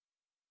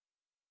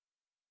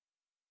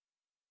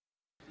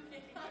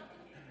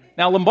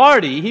Now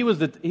Lombardi, he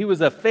was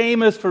a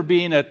famous for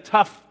being a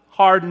tough,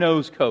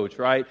 hard-nosed coach,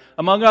 right?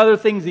 Among other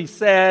things he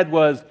said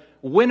was,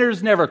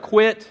 winners never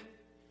quit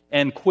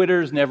and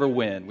quitters never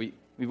win.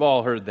 We've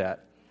all heard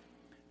that.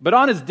 But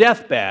on his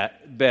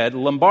deathbed,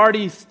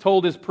 Lombardi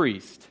told his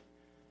priest,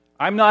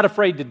 I'm not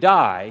afraid to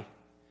die,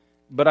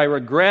 but I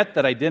regret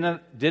that I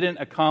didn't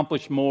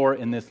accomplish more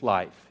in this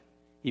life.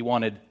 He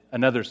wanted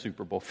another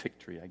Super Bowl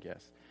victory, I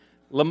guess.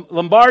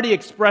 Lombardi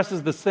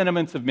expresses the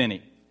sentiments of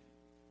many.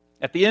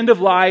 At the end of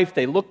life,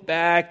 they look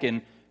back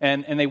and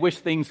they wish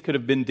things could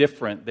have been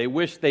different. They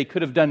wish they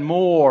could have done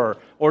more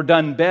or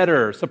done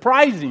better.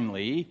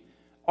 Surprisingly,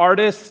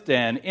 artist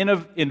and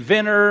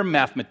inventor,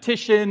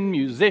 mathematician,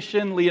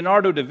 musician,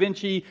 Leonardo da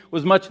Vinci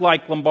was much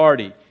like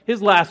Lombardi.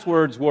 His last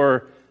words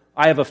were,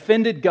 I have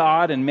offended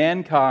God and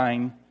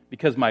mankind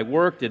because my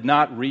work did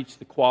not reach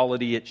the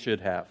quality it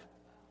should have.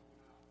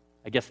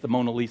 I guess the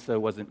Mona Lisa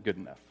wasn't good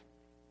enough.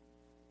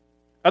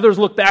 Others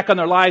look back on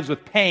their lives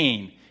with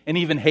pain and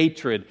even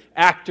hatred.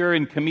 Actor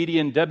and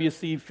comedian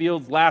W.C.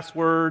 Fields' last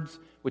words,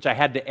 which I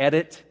had to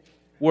edit,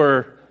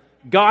 were,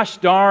 gosh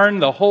darn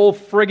the whole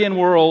friggin'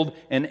 world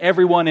and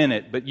everyone in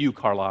it but you,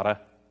 Carlotta.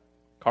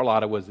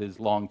 Carlotta was his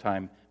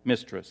longtime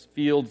mistress.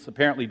 Fields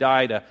apparently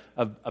died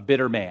a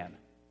bitter man.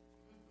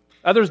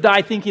 Others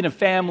die thinking of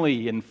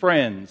family and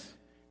friends.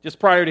 Just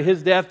prior to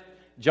his death,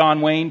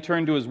 John Wayne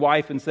turned to his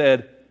wife and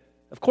said,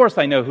 of course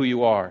I know who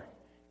you are.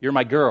 You're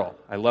my girl.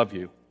 I love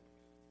you.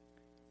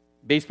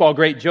 Baseball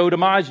great Joe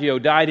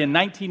DiMaggio died in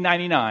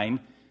 1999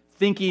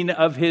 thinking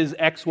of his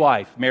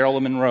ex-wife,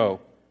 Marilyn Monroe.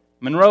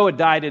 Monroe had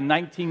died in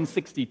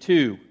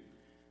 1962.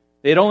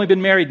 They had only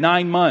been married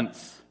 9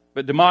 months,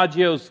 but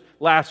DiMaggio's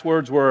last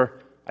words were,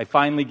 I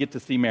finally get to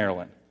see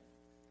Marilyn.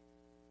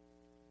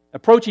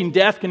 Approaching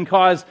death can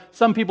cause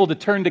some people to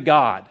turn to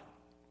God.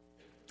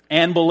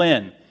 Anne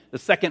Boleyn, the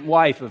second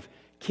wife of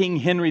King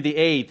Henry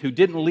VIII, who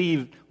didn't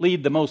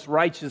lead the most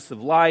righteous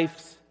of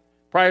lives,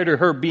 prior to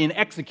her being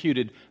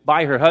executed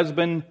by her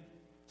husband,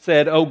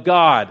 said, O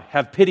God,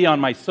 have pity on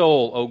my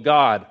soul. O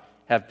God,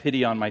 have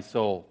pity on my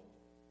soul.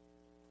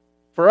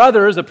 For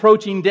others,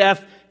 approaching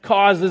death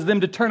causes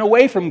them to turn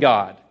away from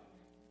God.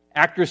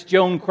 Actress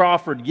Joan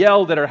Crawford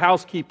yelled at her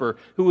housekeeper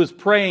who was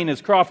praying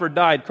as Crawford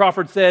died.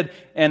 Crawford said,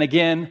 and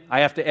again,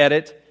 I have to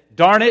edit,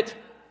 darn it,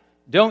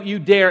 don't you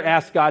dare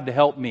ask God to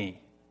help me.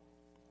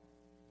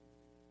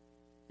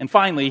 And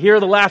finally, here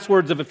are the last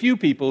words of a few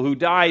people who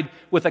died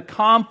with a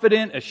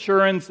confident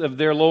assurance of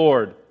their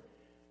Lord.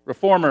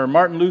 Reformer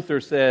Martin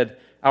Luther said,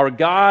 our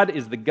God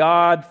is the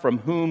God from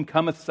whom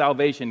cometh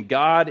salvation.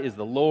 God is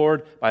the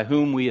Lord by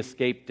whom we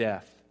escape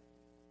death.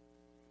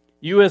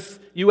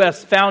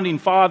 U.S. founding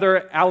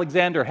father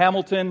Alexander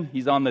Hamilton,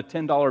 he's on the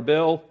 $10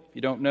 bill, if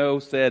you don't know,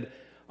 said,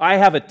 I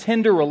have a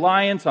tender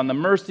reliance on the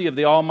mercy of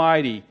the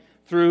Almighty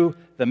through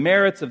the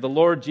merits of the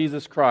Lord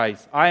Jesus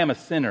Christ. I am a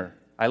sinner.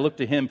 I look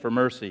to Him for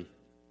mercy.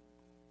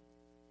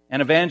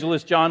 And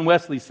evangelist John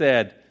Wesley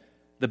said,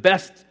 the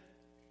best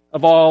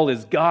of all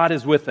is God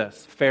is with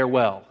us.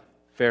 Farewell,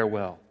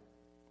 farewell.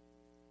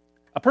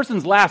 A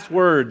person's last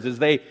words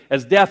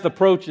as death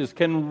approaches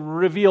can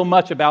reveal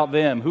much about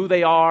them, who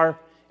they are,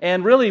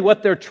 and really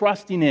what they're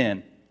trusting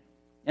in.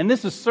 And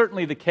this is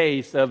certainly the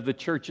case of the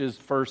church's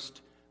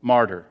first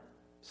martyr,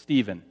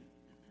 Stephen.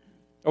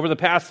 Over the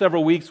past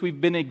several weeks,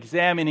 we've been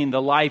examining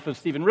the life of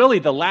Stephen, really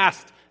the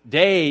last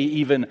day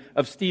even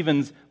of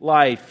Stephen's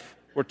life.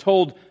 We're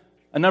told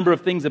a number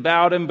of things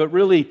about him, but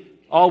really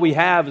all we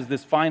have is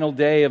this final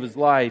day of his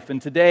life.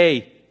 And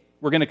today,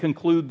 we're going to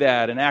conclude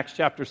that in Acts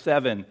chapter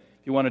 7. If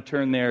you want to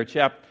turn there,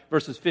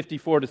 verses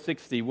 54 to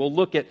 60. We'll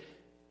look at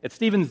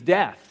Stephen's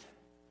death.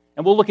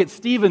 And we'll look at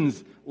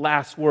Stephen's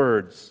last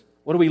words.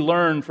 What do we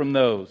learn from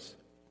those?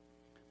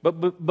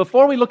 But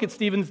before we look at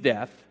Stephen's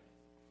death,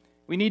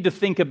 we need to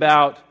think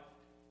about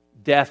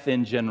death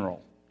in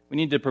general. We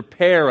need to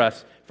prepare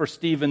us for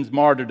Stephen's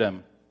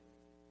martyrdom.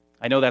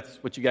 I know that's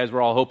what you guys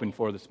were all hoping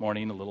for this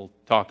morning, a little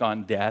talk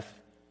on death.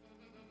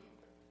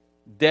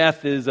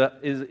 Death is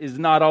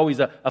not always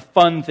a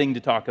fun thing to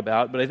talk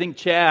about, but I think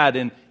Chad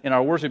in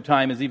our worship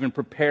time has even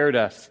prepared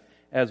us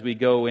as we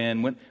go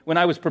in. When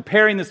I was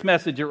preparing this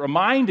message, it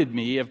reminded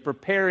me of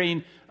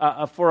preparing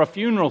for a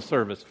funeral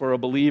service for a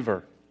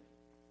believer.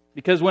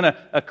 Because when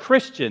a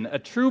Christian, a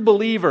true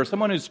believer,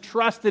 someone who's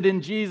trusted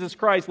in Jesus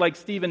Christ like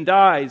Stephen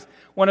dies,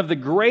 one of the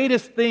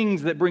greatest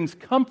things that brings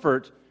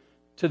comfort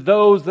to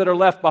those that are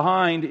left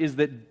behind is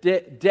that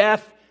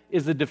death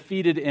is a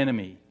defeated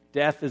enemy.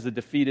 Death is a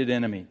defeated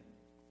enemy.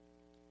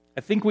 I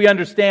think we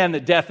understand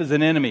that death is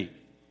an enemy.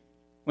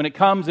 When it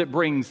comes, it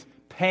brings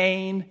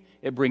pain,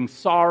 it brings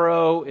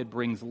sorrow, it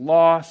brings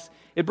loss.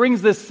 It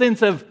brings this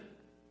sense of,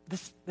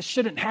 this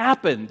shouldn't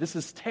happen, this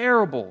is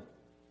terrible.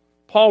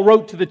 Paul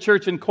wrote to the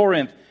church in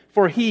Corinth,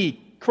 for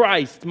He,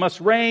 Christ, must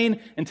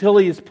reign until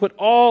He has put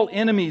all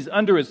enemies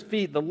under His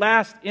feet. The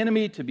last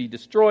enemy to be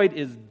destroyed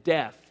is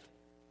death.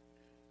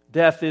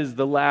 Death is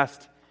the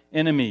last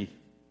enemy.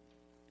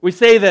 We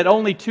say that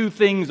only two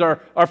things are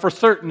for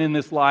certain in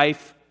this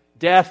life,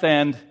 death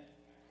and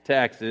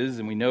taxes,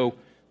 and we know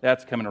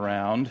that's coming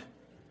around.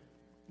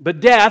 But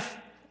death,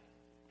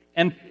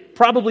 and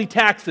probably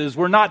taxes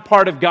were not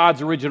part of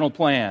God's original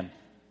plan.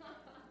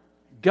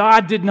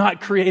 God did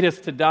not create us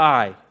to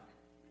die.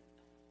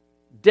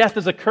 Death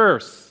is a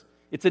curse.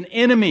 It's an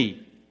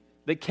enemy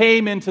that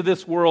came into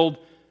this world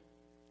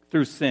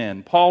through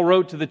sin. Paul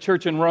wrote to the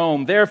church in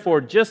Rome, "Therefore,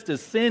 just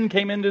as sin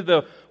came into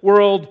the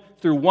world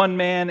through one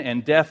man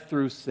and death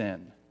through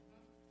sin."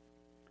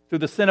 Through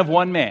the sin of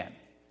one man,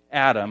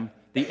 Adam,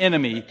 the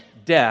enemy,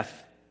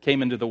 death,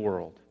 came into the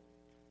world.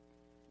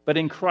 But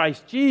in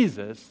Christ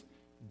Jesus,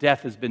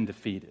 death has been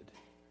defeated.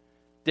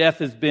 Death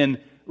has been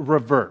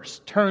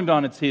reversed, turned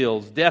on its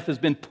heels. Death has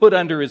been put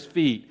under his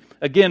feet.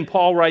 Again,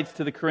 Paul writes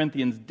to the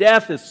Corinthians,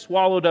 "Death is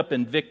swallowed up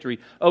in victory.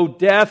 O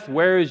death,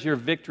 where is your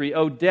victory?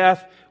 O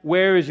death,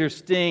 where is your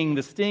sting?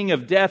 The sting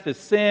of death is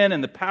sin,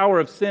 and the power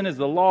of sin is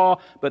the law.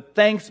 But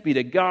thanks be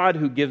to God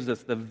who gives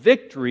us the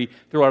victory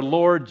through our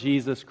Lord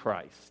Jesus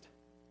Christ."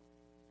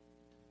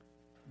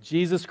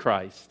 Jesus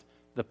Christ,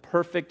 the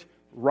perfect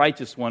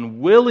righteous one,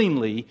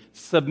 willingly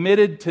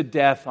submitted to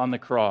death on the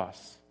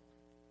cross.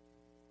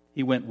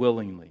 He went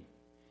willingly.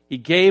 He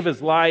gave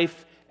his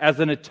life as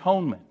an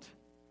atonement,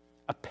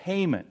 a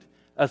payment,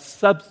 a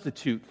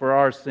substitute for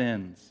our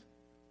sins.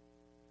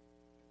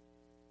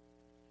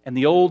 And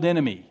the old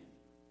enemy,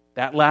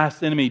 that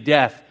last enemy,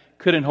 death,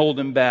 couldn't hold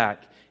him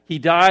back. He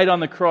died on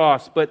the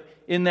cross, but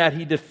in that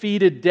he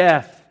defeated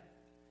death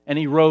and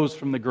he rose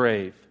from the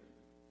grave.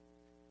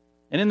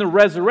 And in the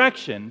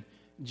resurrection,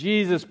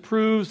 Jesus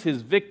proves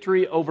his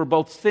victory over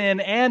both sin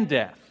and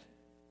death.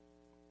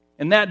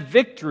 And that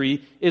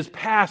victory is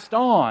passed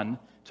on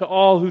to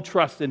all who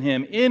trust in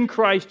him. In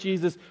Christ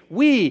Jesus,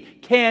 we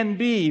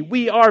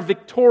are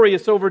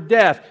victorious over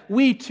death.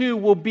 We too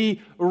will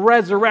be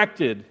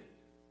resurrected.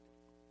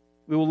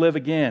 We will live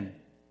again.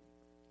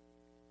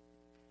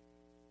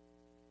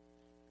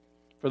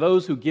 For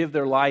those who give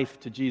their life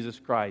to Jesus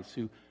Christ,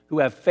 who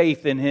have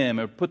faith in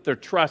him, or put their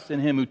trust in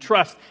him, who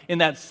trust in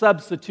that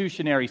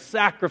substitutionary,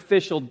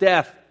 sacrificial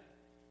death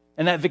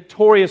and that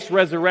victorious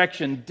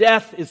resurrection,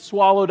 death is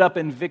swallowed up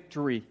in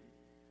victory.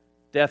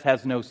 Death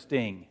has no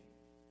sting.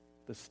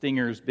 The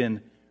stinger's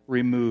been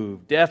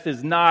removed. Death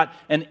is not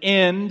an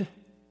end,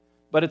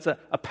 but it's a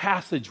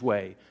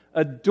passageway,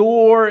 a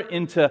door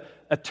into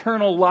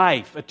eternal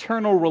life,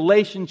 eternal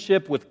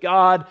relationship with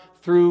God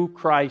through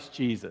Christ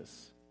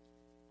Jesus.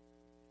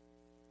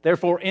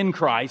 Therefore, in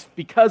Christ,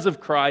 because of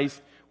Christ,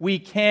 we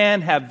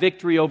can have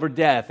victory over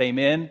death.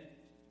 Amen?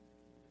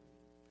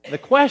 The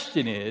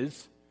question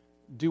is,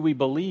 do we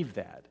believe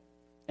that?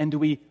 And do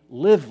we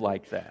live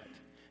like that?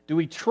 Do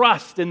we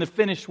trust in the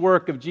finished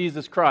work of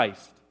Jesus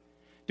Christ?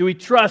 Do we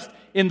trust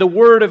in the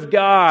Word of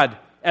God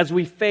as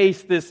we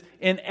face this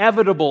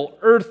inevitable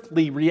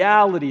earthly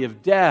reality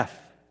of death?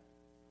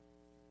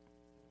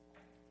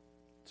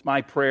 It's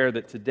my prayer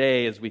that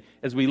today, as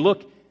we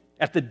look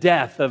at the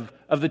death of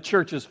the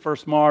church's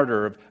first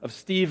martyr, of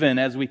Stephen,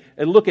 as we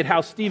look at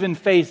how Stephen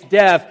faced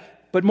death,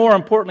 but more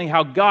importantly,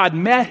 how God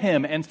met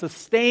him and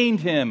sustained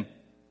him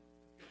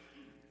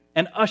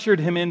and ushered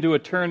him into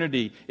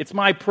eternity. It's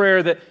my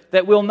prayer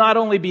that we'll not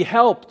only be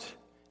helped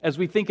as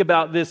we think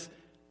about this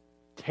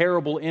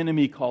terrible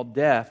enemy called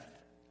death,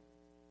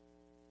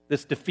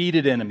 this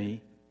defeated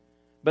enemy,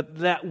 but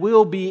that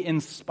we'll be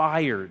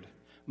inspired,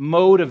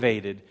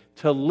 motivated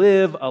to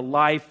live a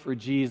life for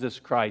Jesus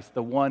Christ,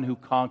 the one who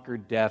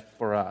conquered death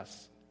for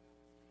us.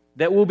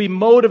 That we'll be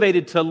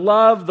motivated to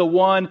love the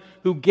one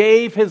who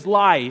gave his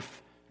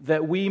life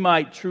that we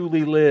might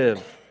truly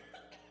live.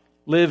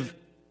 Live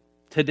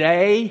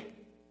today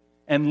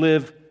and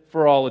live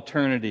for all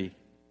eternity.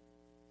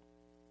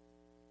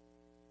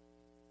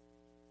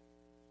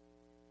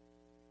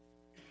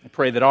 I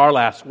pray that our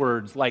last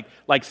words, like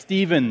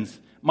Stephen's,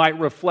 might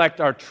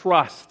reflect our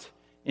trust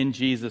in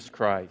Jesus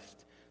Christ.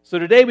 So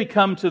today we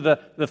come to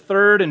the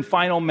third and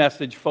final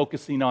message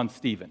focusing on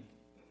Stephen.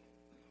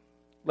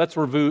 Let's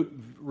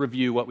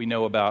review what we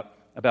know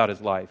about his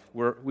life.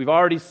 We've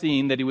already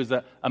seen that he was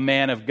a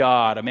man of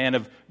God, a man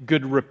of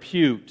good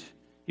repute.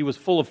 He was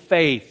full of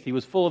faith. He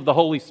was full of the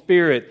Holy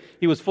Spirit.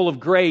 He was full of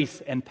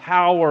grace and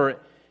power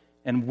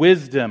and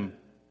wisdom.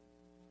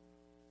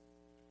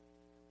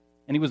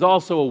 And he was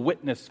also a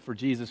witness for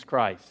Jesus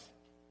Christ.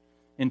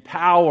 In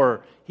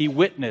power, he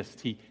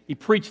witnessed. He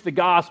preached the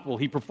gospel.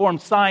 He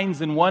performed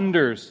signs and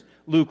wonders,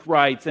 Luke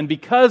writes. And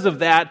because of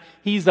that,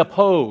 he's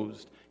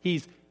opposed.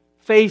 He's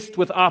faced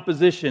with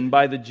opposition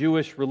by the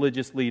Jewish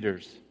religious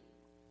leaders.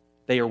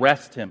 They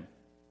arrest him.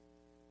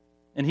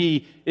 And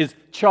he is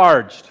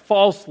charged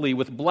falsely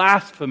with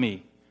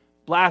blasphemy.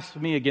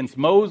 Blasphemy against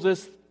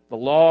Moses, the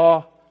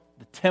law,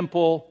 the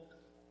temple,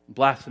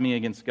 blasphemy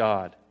against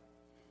God.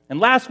 And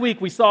last week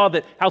we saw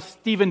how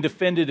Stephen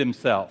defended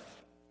himself.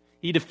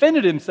 He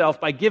defended himself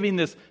by giving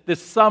this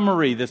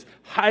summary, this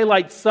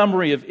highlight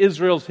summary of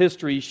Israel's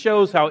history. He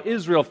shows how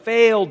Israel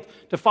failed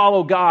to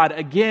follow God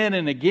again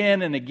and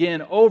again and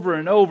again, over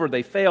and over.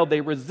 They failed.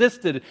 They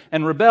resisted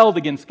and rebelled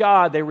against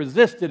God. They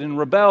resisted and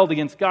rebelled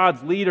against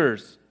God's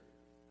leaders.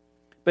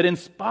 But in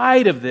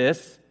spite of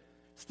this,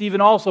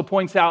 Stephen also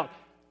points out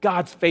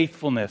God's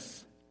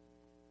faithfulness.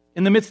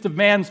 In the midst of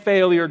man's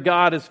failure,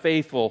 God is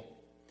faithful.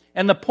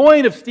 And the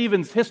point of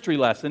Stephen's history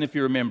lesson, if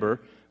you remember,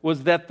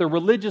 was that the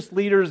religious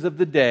leaders of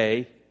the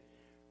day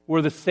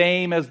were the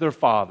same as their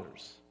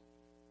fathers.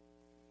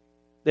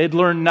 They'd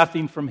learned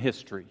nothing from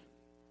history.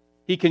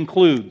 He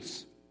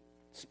concludes,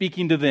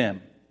 speaking to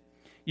them,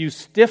 "You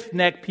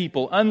stiff-necked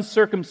people,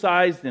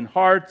 uncircumcised in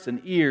hearts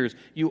and ears,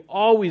 you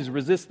always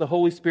resist the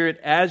Holy Spirit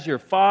as your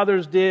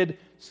fathers did,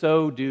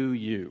 so do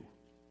you."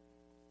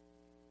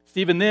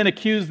 Stephen then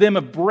accused them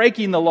of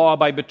breaking the law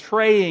by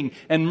betraying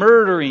and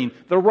murdering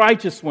the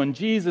righteous one,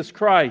 Jesus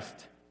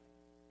Christ.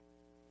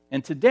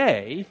 And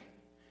today,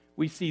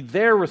 we see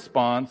their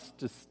response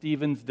to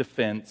Stephen's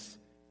defense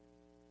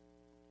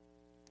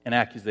and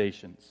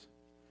accusations.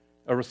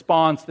 A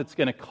response that's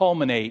going to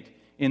culminate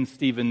in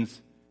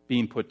Stephen's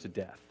being put to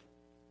death.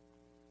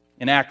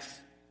 In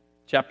Acts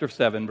chapter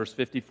 7, verse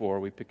 54,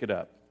 we pick it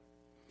up.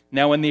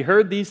 "Now when they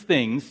heard these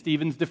things,"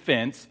 Stephen's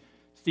defense,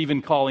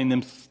 Stephen calling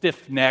them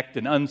stiff-necked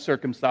and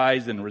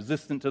uncircumcised and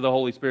resistant to the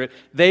Holy Spirit,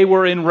 "they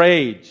were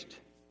enraged,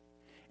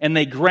 and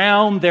they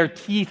ground their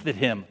teeth at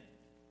him."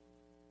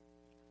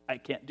 I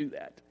can't do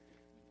that.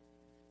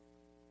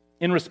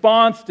 In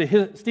response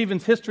to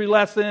Stephen's history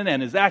lesson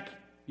and his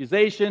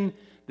accusation,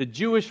 the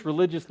Jewish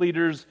religious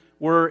leaders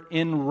were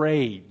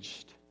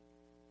enraged.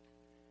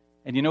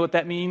 And you know what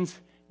that means?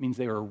 It means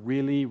they were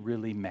really,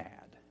 really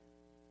mad.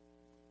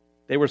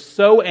 They were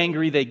so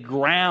angry they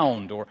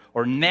ground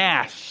or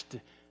gnashed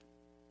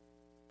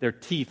their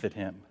teeth at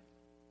him.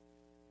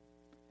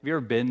 Have you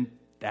ever been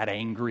that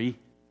angry?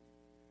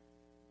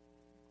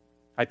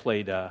 I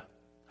played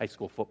high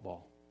school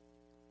football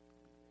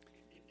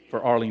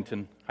for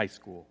Arlington High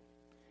School.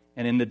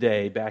 And in the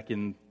day, back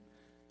in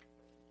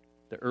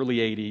the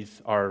early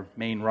 80s, our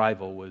main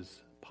rival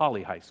was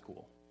Poly High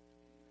School.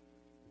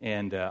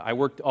 And I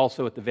worked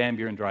also at the Van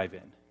Buren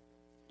Drive-In.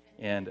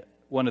 And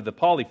one of the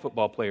Poly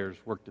football players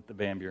worked at the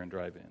Van Buren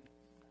Drive-In.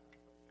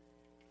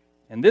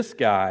 And this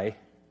guy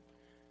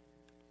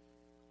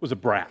was a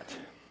brat.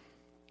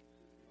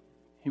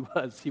 He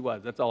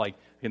was. That's all I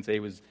can say. He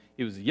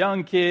was a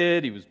young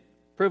kid. He was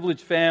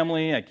privileged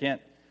family.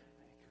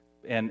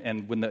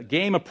 And when the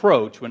game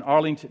approached, when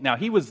Arlington... Now,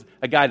 he was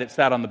a guy that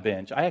sat on the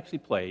bench. I actually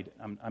played.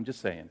 I'm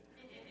just saying.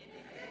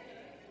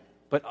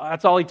 But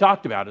that's all he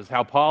talked about, is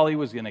how Poly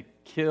was going to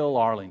kill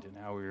Arlington.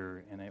 How we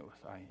were... And it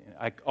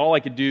was... all I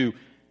could do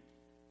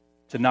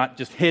to not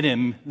just hit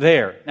him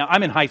there. Now,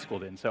 I'm in high school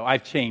then, so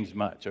I've changed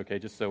much, okay?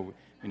 Just so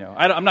you know.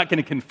 I'm not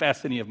going to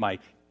confess any of my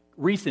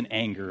recent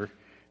anger,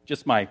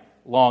 just my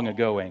long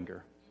ago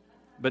anger.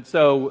 But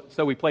so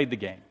we played the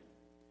game.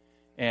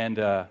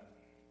 And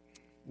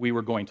we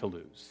were going to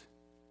lose.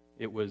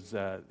 It was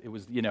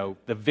the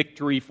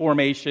victory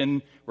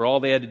formation where all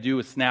they had to do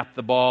was snap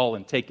the ball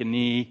and take a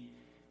knee.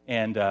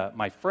 And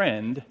my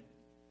friend,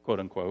 quote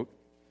unquote,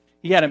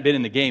 he hadn't been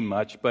in the game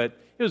much, but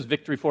it was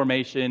victory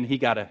formation. He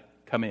got to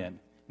come in.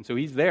 And so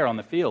he's there on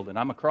the field, and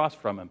I'm across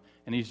from him,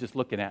 and he's just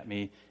looking at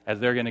me as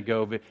they're going to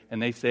go,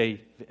 and they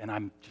say, and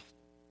I'm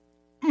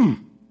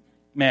just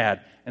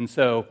mad. And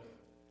so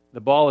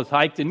the ball is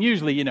hiked, and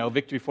usually,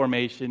 victory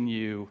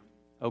formation,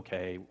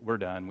 okay, we're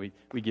done.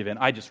 We give in.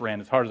 I just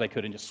ran as hard as I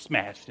could and just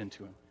smashed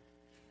into him.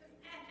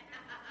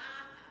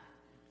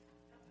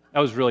 I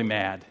was really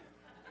mad.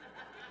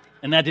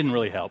 And that didn't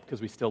really help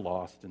because we still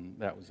lost, and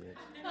that was it.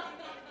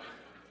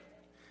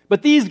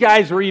 But these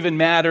guys were even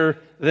madder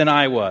than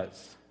I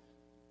was.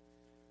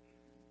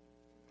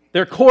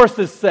 Their course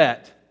is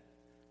set.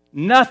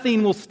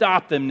 Nothing will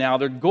stop them now.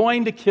 They're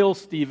going to kill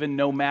Stephen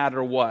no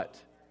matter what.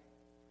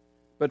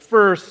 But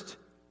first,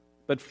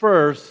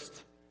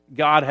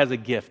 God has a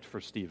gift for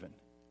Stephen.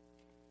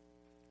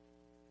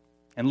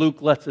 And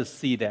Luke lets us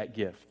see that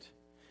gift.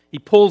 He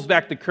pulls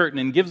back the curtain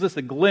and gives us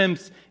a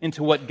glimpse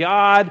into what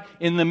God,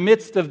 in the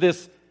midst of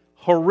this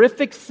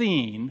horrific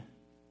scene,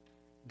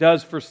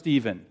 does for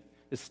Stephen,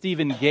 as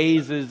Stephen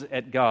gazes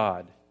at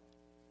God.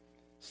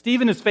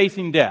 Stephen is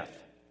facing death.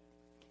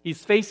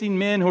 He's facing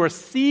men who are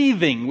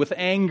seething with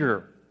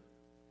anger.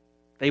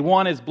 They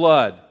want his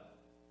blood.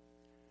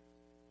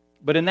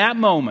 But in that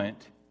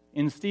moment,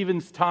 in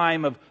Stephen's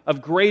time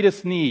of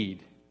greatest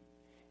need,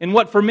 in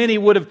what for many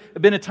would have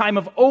been a time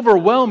of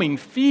overwhelming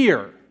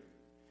fear,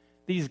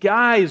 these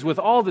guys with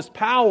all this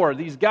power,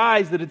 these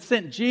guys that had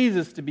sent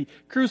Jesus to be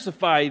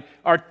crucified,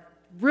 are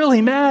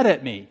really mad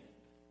at me.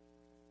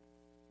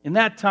 In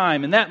that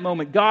time, in that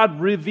moment, God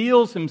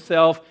reveals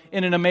himself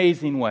in an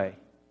amazing way.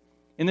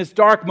 In this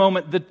dark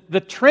moment, the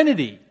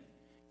Trinity,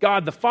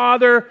 God the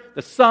Father,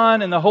 the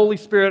Son, and the Holy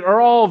Spirit are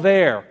all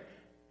there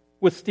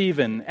with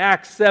Stephen.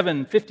 Acts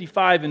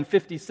 7:55 and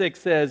 56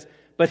 says,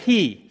 "But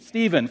he,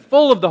 Stephen,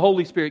 full of the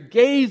Holy Spirit,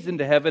 gazed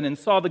into heaven and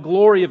saw the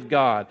glory of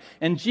God,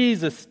 and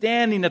Jesus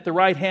standing at the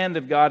right hand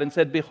of God, and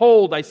said,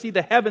 'Behold, I see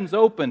the heavens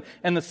open,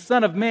 and the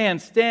Son of Man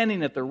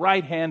standing at the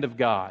right hand of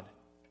God.'"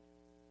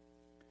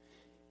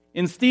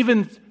 In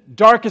Stephen's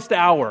darkest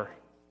hour,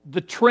 the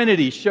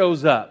Trinity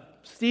shows up.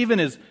 Stephen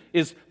is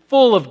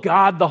full of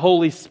God the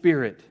Holy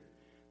Spirit.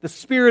 The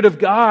Spirit of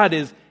God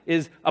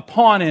is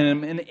upon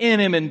him and in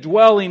him and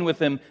dwelling with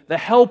him, the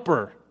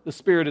Helper, the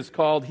Spirit is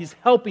called. He's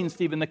helping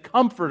Stephen. The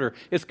Comforter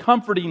is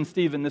comforting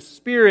Stephen. The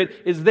Spirit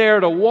is there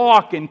to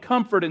walk and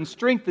comfort and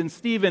strengthen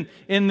Stephen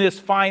in this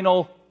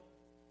final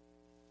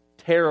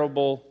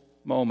terrible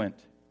moment.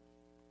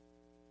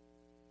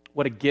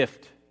 What a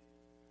gift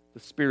the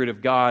Spirit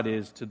of God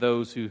is to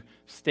those who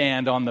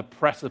stand on the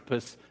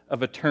precipice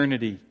of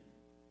eternity.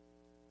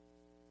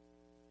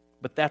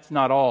 But that's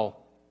not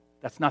all.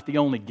 That's not the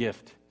only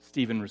gift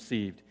Stephen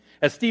received.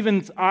 As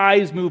Stephen's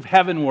eyes move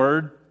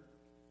heavenward,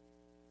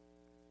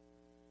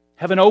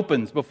 heaven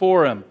opens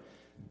before him.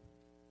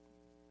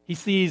 He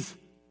sees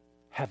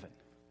heaven.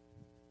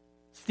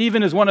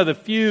 Stephen is one of the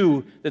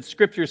few that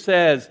Scripture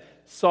says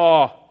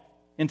saw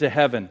into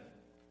heaven.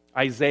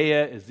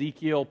 Isaiah,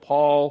 Ezekiel,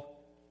 Paul,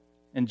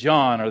 and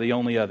John are the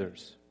only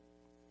others.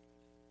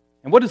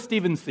 And what does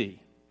Stephen see?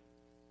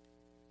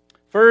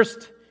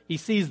 First, he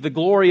sees the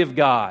glory of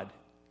God.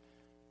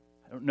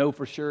 I don't know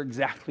for sure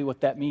exactly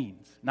what that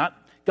means. Not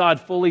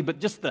God fully, but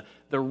just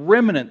the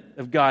remnant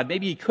of God.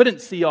 Maybe he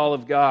couldn't see all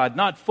of God,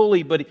 not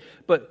fully, but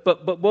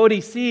what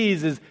he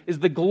sees is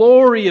the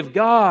glory of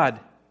God.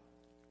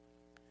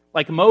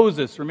 Like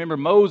Moses, remember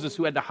Moses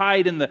who had to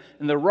hide in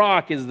the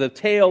rock as the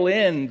tail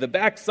end, the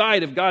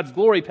backside of God's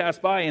glory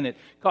passed by and it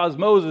caused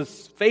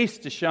Moses' face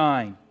to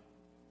shine.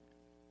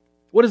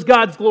 What does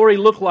God's glory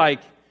look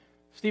like?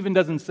 Stephen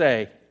doesn't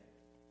say.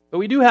 But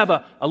we do have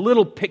a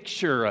little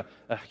picture,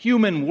 a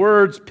human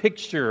words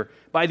picture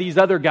by these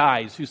other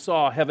guys who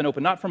saw heaven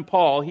open. Not from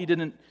Paul, he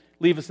didn't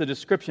leave us a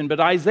description, but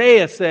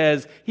Isaiah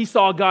says he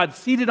saw God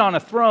seated on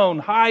a throne,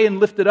 high and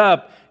lifted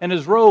up, and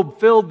his robe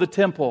filled the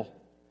temple.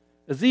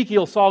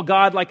 Ezekiel saw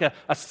God like a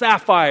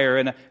sapphire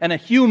and a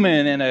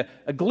human and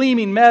a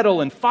gleaming metal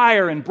and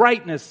fire and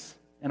brightness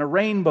and a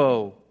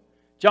rainbow.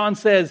 John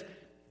says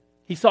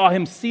he saw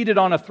him seated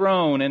on a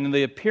throne and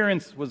the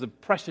appearance was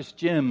of precious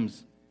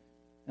gems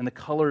and the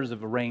colors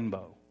of a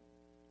rainbow.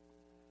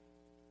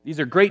 These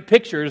are great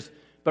pictures,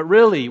 but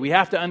really we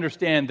have to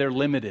understand they're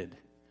limited.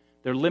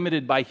 They're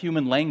limited by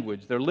human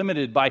language. They're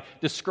limited by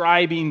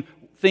describing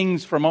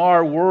things from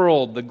our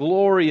world. The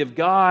glory of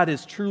God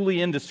is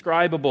truly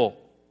indescribable.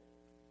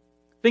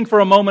 Think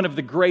for a moment of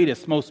the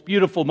greatest, most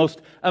beautiful,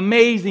 most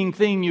amazing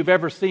thing you've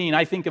ever seen.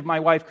 I think of my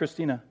wife,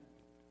 Christina.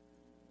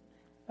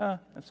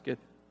 That's good.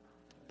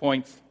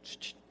 Points.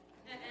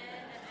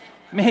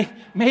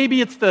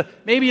 Maybe it's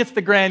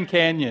the Grand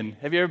Canyon.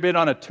 Have you ever been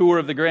on a tour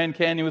of the Grand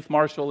Canyon with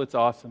Marshall? It's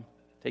awesome.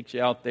 Takes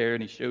you out there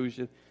and he shows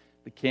you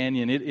the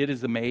canyon. It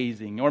is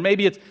amazing. Or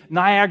maybe it's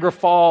Niagara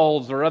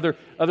Falls or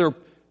other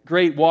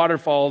great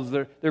waterfalls.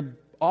 They're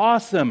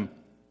awesome.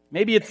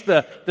 Maybe it's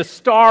the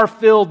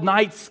star-filled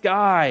night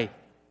sky.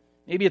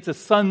 Maybe it's a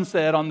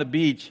sunset on the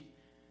beach.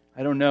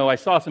 I don't know. I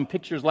saw some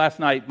pictures last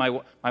night.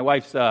 My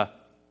wife's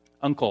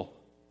uncle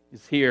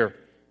is here,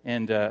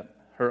 and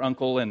her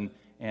uncle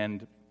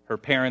and her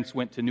parents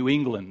went to New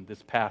England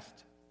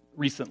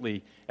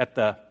recently at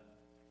the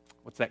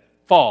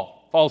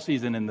fall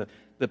season, and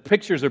the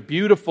pictures are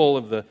beautiful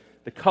of the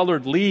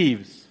colored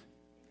leaves.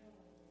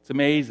 It's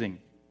amazing.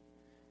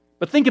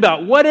 But think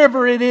about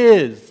whatever it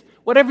is,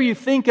 whatever you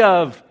think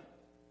of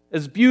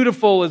as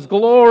beautiful, as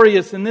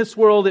glorious in this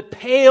world, it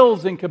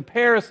pales in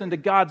comparison to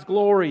God's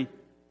glory.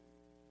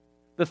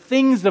 The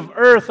things of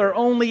earth are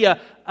only a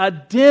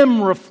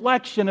dim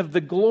reflection of the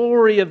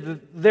glory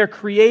of their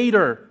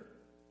Creator.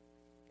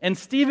 And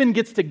Stephen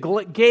gets to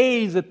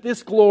gaze at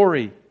this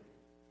glory.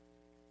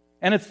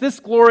 And it's this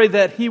glory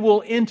that he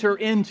will enter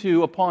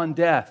into upon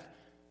death.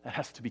 That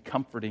has to be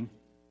comforting.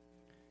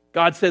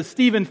 God says,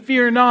 Stephen,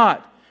 fear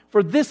not,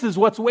 for this is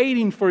what's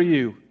waiting for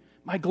you,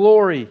 my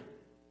glory.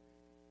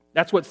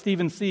 That's what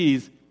Stephen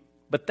sees,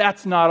 but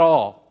that's not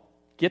all.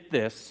 Get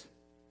this.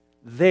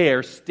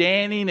 There,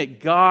 standing at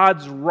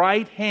God's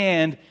right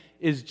hand,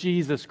 is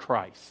Jesus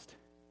Christ.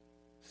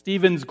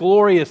 Stephen's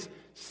glorious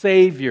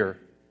Savior.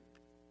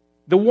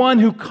 The one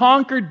who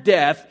conquered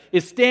death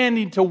is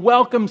standing to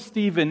welcome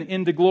Stephen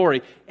into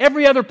glory.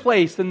 Every other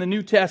place in the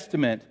New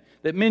Testament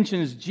that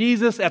mentions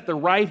Jesus at the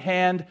right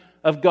hand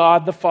of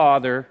God the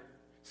Father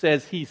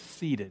says he's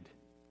seated.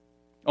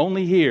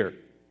 Only here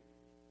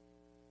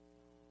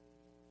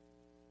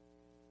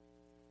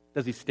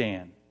does he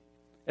stand.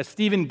 As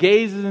Stephen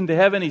gazes into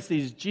heaven, he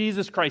sees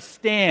Jesus Christ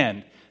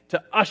stand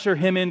to usher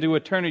him into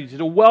eternity,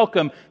 to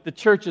welcome the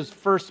church's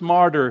first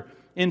martyr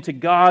into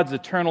God's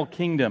eternal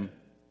kingdom.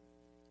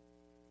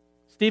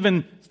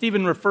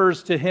 Stephen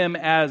refers to him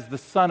as the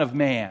Son of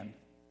Man.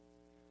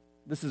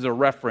 This is a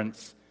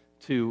reference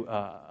to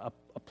a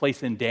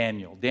place in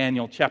Daniel.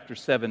 Daniel chapter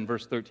 7,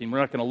 verse 13. We're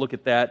not going to look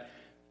at that.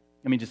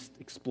 Let me just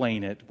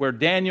explain it. Where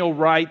Daniel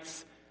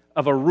writes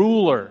of a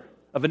ruler,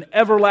 of an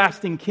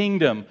everlasting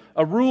kingdom,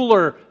 a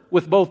ruler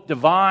with both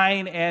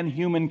divine and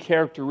human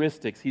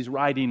characteristics. He's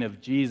writing of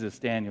Jesus,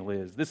 Daniel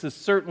is. This is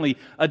certainly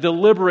a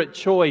deliberate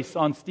choice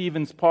on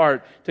Stephen's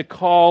part to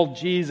call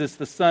Jesus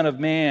the Son of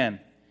Man.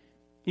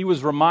 He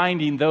was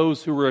reminding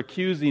those who were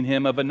accusing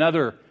him of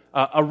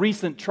a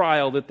recent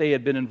trial that they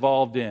had been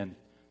involved in,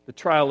 the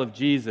trial of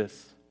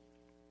Jesus.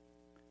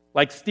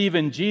 Like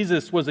Stephen,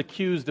 Jesus was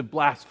accused of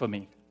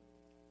blasphemy.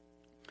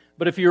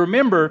 But if you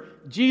remember,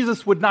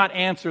 Jesus would not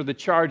answer the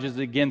charges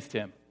against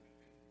him.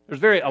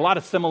 There's a lot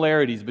of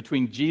similarities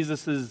between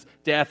Jesus'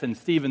 death and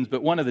Stephen's,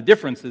 but one of the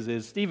differences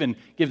is Stephen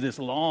gives this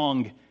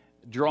long,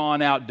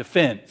 drawn-out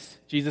defense.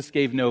 Jesus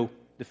gave no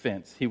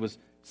defense. He was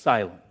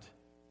silent.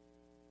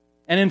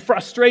 And in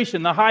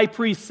frustration, the high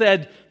priest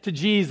said to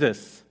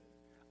Jesus,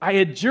 I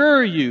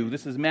adjure you,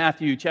 this is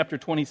Matthew chapter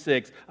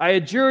 26, I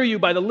adjure you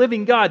by the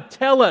living God,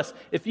 tell us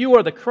if you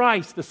are the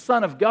Christ, the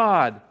Son of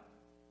God.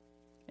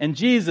 And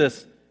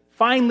Jesus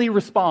finally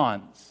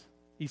responds.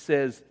 He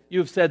says, you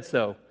have said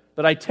so,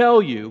 but I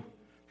tell you,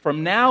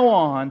 from now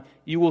on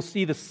you will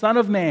see the Son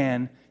of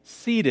Man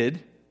seated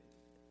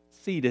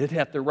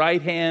at the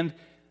right hand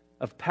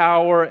of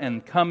power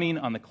and coming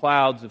on the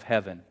clouds of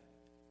heaven.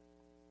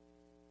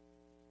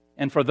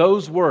 And for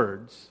those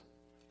words,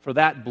 for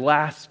that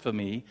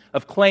blasphemy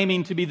of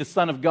claiming to be the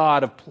Son of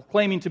God, of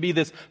claiming to be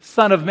this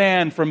Son of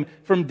Man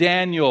from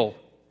Daniel,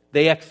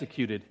 they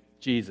executed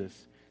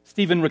Jesus.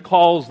 Stephen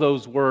recalls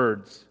those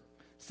words.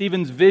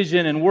 Stephen's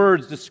vision and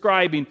words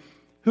describing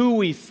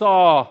who he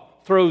saw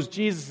throws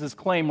Jesus'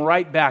 claim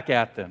right back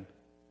at them.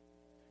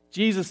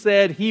 Jesus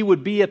said he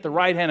would be at the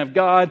right hand of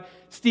God.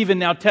 Stephen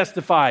now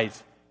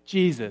testifies,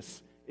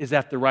 Jesus is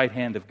at the right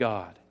hand of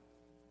God.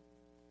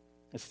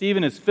 As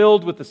Stephen is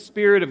filled with the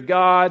Spirit of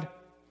God,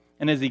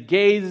 and as he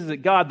gazes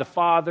at God the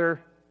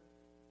Father,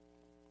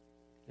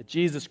 at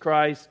Jesus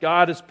Christ,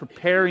 God is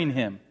preparing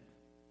him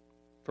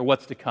for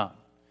what's to come.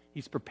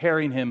 He's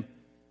preparing him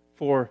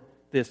for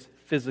this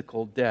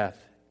physical death.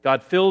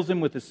 God fills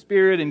him with the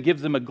Spirit and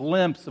gives him a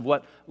glimpse of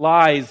what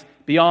lies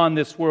beyond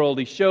this world.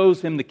 He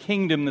shows him the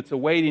kingdom that's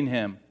awaiting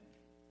him.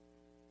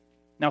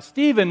 Now,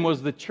 Stephen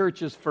was the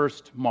church's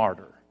first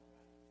martyr,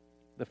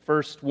 the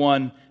first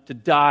one to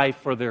die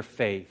for their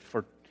faith,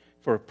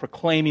 for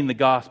proclaiming the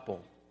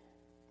gospel.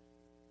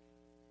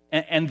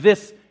 And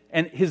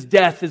his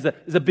death is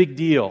a big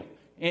deal.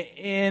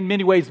 In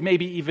many ways,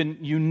 maybe even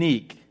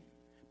unique.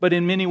 But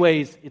in many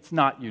ways, it's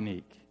not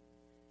unique.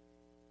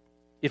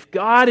 If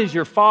God is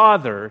your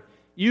Father,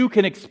 you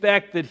can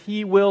expect that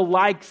He will,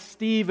 like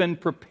Stephen,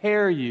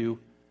 prepare you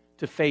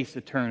to face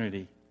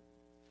eternity.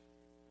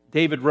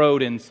 David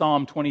wrote in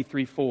Psalm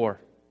 23:4,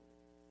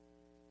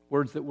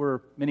 words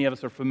that many of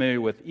us are familiar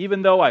with.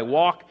 Even though I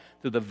walk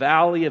through the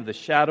valley of the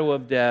shadow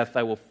of death,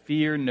 I will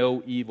fear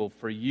no evil,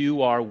 for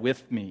you are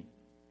with me.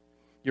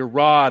 Your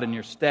rod and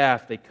your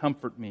staff, they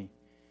comfort me.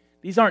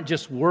 These aren't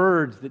just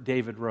words that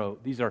David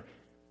wrote. These are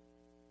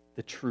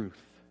the truth.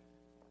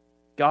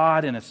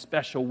 God, in a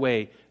special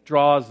way,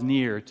 draws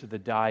near to the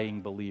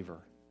dying believer.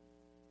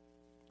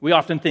 We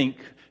often think,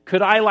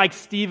 could I, like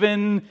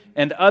Stephen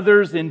and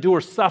others,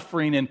 endure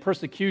suffering and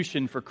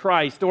persecution for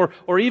Christ?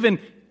 Or even,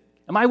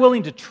 am I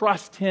willing to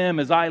trust Him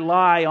as I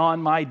lie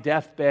on my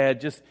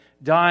deathbed, just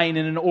dying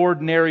in an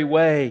ordinary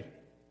way?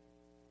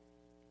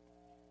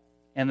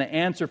 And the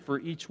answer for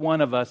each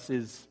one of us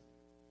is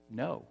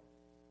no.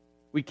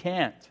 We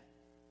can't.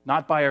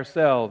 Not by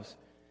ourselves.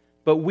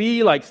 But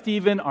we, like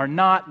Stephen, are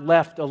not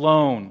left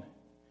alone.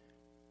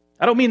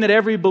 I don't mean that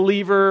every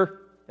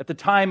believer at the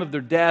time of their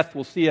death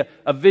will see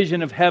a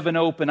vision of heaven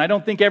open. I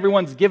don't think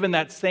everyone's given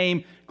that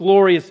same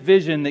glorious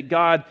vision that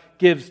God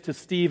gives to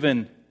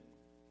Stephen.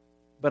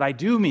 But I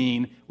do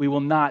mean we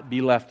will not be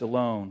left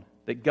alone,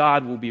 that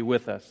God will be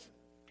with us.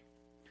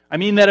 I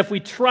mean that if we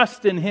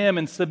trust in Him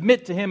and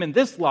submit to Him in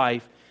this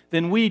life,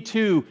 then we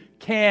too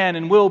can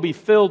and will be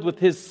filled with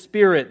His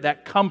Spirit,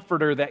 that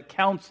comforter, that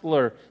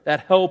counselor, that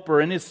helper.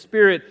 And His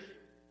Spirit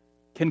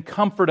can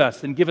comfort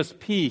us and give us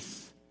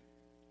peace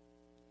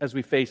as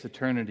we face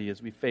eternity,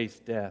 as we face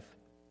death.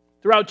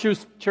 Throughout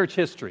church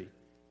history,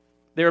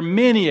 there are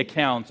many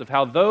accounts of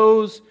how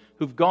those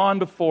who've gone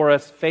before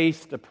us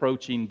faced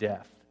approaching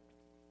death.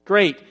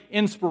 Great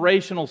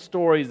inspirational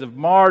stories of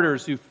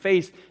martyrs who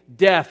faced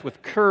death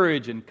with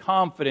courage and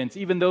confidence,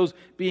 even those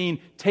being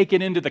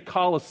taken into the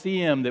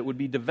Colosseum that would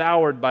be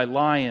devoured by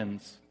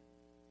lions.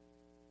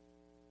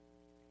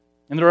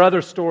 And there are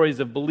other stories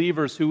of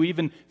believers who,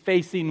 even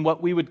facing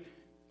what we would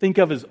think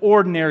of as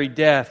ordinary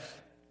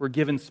death, were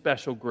given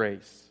special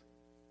grace.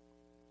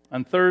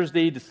 On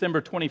Thursday,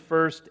 December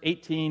 21st,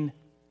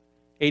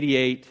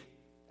 1888,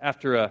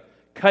 after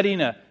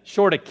cutting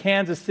short a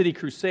Kansas City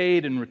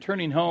crusade and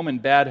returning home in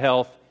bad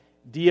health,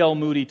 D.L.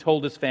 Moody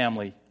told his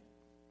family,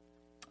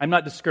 "I'm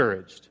not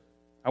discouraged.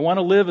 I want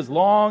to live as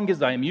long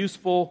as I am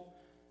useful,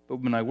 but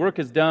when my work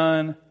is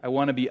done, I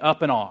want to be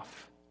up and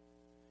off."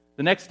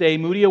 The next day,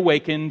 Moody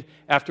awakened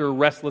after a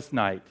restless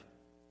night.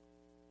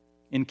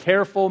 In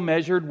careful,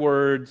 measured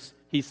words,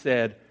 he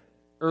said,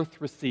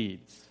 "Earth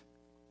recedes,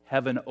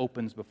 heaven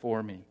opens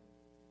before me."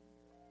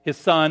 His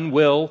son,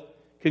 Will,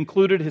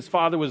 concluded his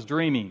father was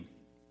dreaming.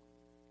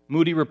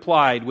 Moody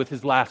replied with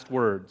his last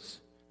words,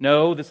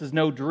 "No, this is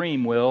no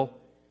dream, Will.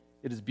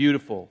 It is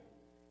beautiful.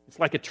 It's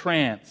like a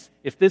trance.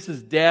 If this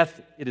is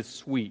death, it is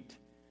sweet.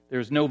 There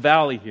is no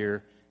valley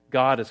here.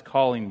 God is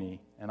calling me,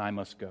 and I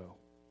must go."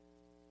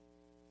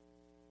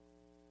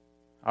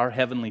 Our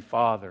Heavenly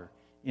Father,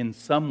 in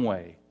some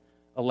way,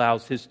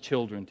 allows His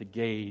children to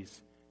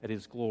gaze at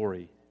His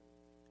glory.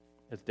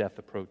 as death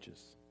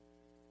approaches.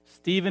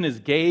 Stephen is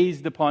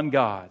gazed upon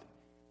God,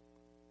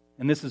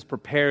 and this has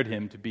prepared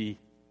him to be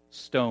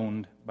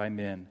stoned by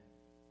men.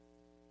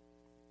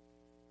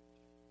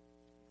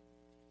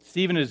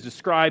 Stephen has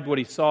described what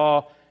he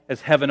saw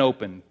as heaven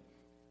open,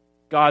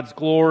 God's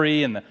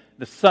glory and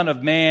the Son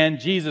of Man,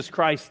 Jesus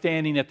Christ,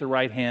 standing at the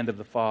right hand of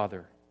the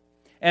Father.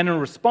 And in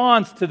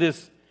response to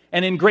this,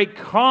 and in great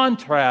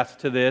contrast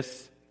to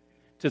this,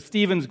 to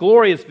Stephen's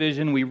glorious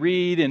vision, we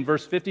read in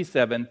verse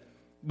 57,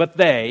 "But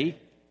they,"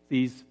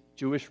 these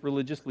Jewish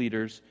religious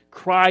leaders,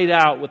 "cried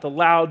out with a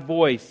loud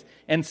voice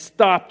and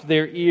stopped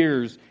their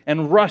ears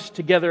and rushed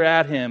together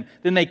at him.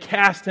 Then they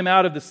cast him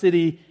out of the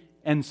city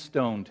and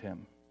stoned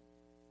him."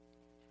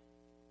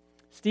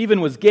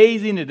 Stephen was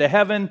gazing into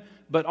heaven,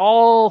 but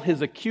all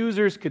his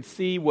accusers could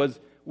see was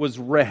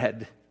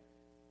red,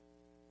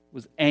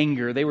 was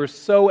anger. They were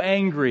so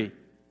angry.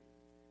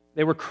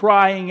 They were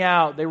crying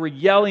out. They were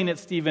yelling at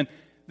Stephen.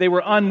 They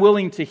were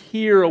unwilling to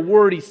hear a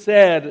word he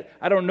said.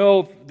 I don't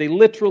know if they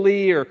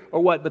literally or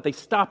what, but they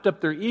stopped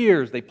up their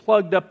ears. They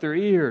plugged up their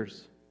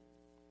ears.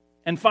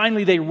 And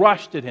finally they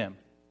rushed at him.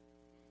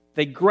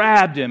 They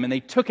grabbed him and they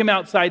took him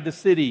outside the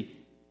city.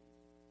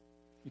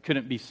 You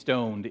couldn't be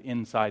stoned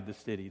inside the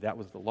city. That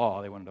was the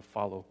law. They wanted to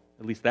follow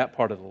at least that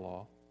part of the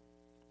law.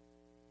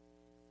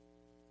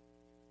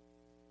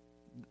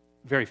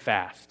 Very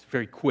fast,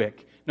 very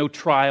quick. No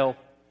trial,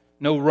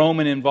 no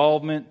Roman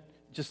involvement,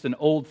 just an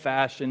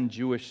old-fashioned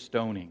Jewish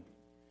stoning.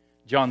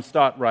 John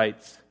Stott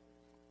writes,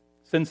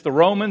 "Since the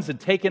Romans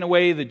had taken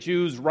away the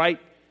Jews' right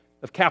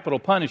of capital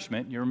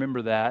punishment," you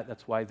remember that,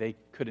 that's why they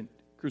couldn't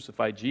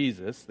crucify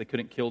Jesus, they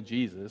couldn't kill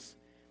Jesus,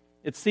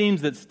 "it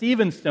seems that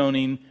Stephen's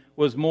stoning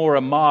was more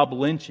a mob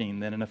lynching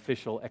than an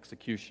official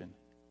execution.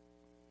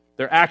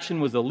 Their action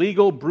was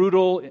illegal,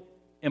 brutal,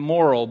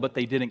 immoral, but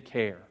they didn't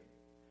care.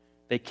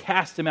 They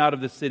cast him out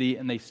of the city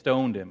and they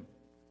stoned him."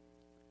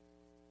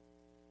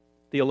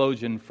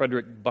 Theologian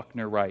Frederick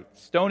Buechner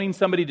writes, "Stoning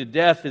somebody to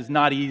death is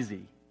not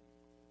easy.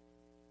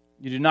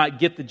 You do not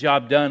get the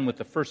job done with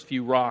the first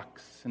few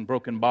rocks and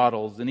broken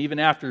bottles, and even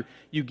after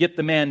you get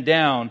the man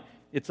down,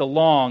 it's a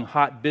long,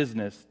 hot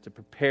business to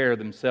prepare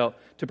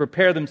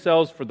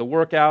themselves for the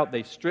workout.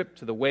 They stripped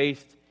to the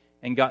waist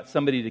and got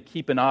somebody to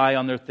keep an eye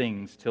on their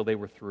things till they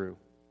were through."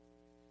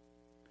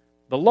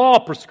 The law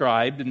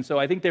prescribed, and so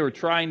I think they were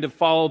trying to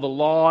follow the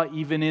law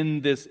even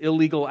in this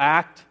illegal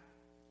act.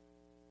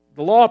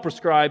 The law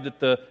prescribed that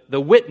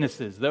the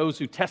witnesses, those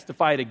who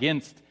testified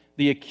against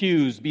the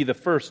accused, be the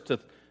first to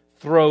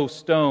throw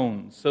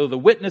stones. So the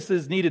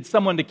witnesses needed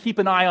someone to keep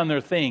an eye on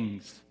their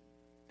things.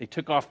 They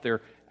took off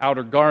their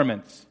outer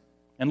garments.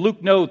 And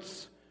Luke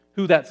notes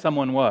who that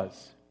someone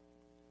was.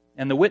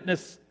 And the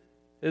witnesses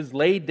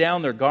laid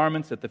down their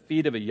garments at the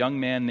feet of a young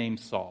man named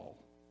Saul.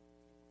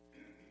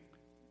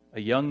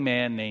 A young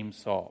man named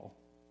Saul.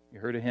 You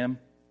heard of him?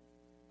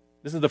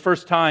 This is the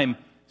first time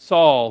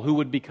Saul, who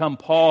would become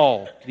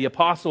Paul, the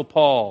Apostle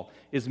Paul,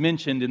 is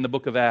mentioned in the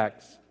book of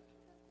Acts.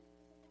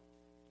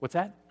 What's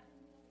that?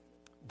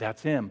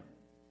 That's him.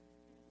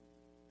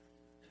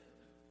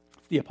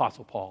 The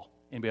Apostle Paul.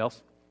 Anybody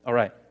else? All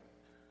right.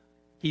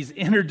 He's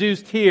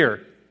introduced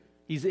here.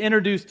 He's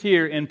introduced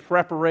here in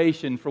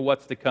preparation for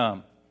what's to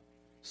come.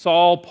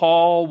 Saul,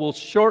 Paul, will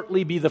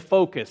shortly be the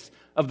focus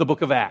of the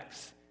book of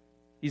Acts.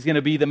 He's going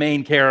to be the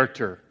main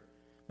character.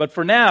 But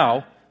for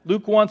now,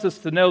 Luke wants us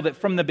to know that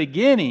from the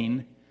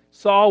beginning,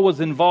 Saul was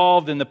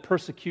involved in the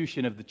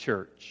persecution of the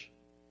church.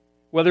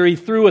 Whether he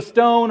threw a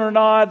stone or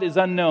not is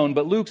unknown,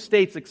 but Luke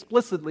states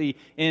explicitly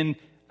in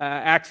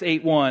Acts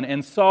 8:1,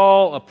 "And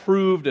Saul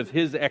approved of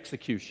his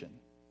execution,"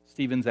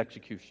 Stephen's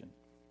execution.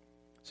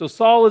 So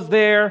Saul is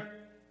there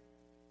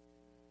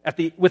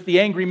with the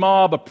angry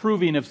mob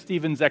approving of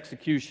Stephen's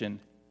execution.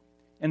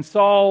 And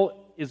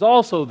Saul is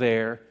also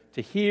there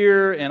to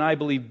hear and, I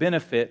believe,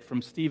 benefit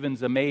from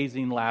Stephen's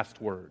amazing last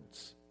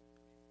words.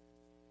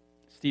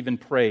 Stephen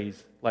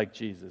prays like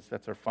Jesus.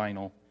 That's our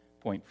final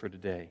point for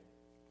today.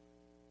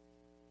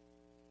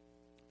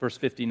 Verse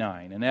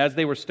 59, "And as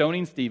they were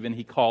stoning Stephen,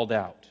 he called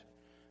out,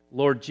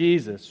 'Lord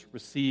Jesus,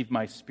 receive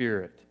my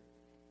spirit.'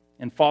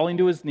 And falling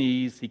to his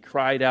knees, he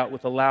cried out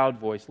with a loud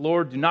voice,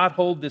 'Lord, do not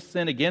hold this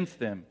sin against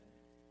them.'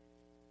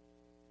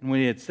 And when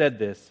he had said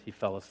this, he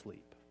fell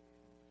asleep."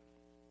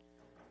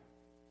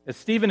 As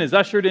Stephen is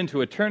ushered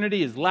into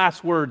eternity, his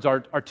last words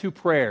are two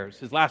prayers.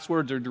 His last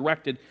words are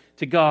directed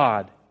to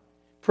God.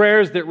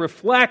 Prayers that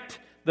reflect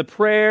the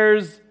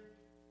prayers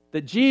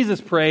that Jesus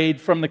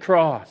prayed from the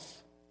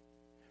cross.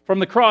 From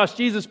the cross,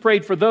 Jesus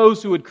prayed for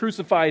those who had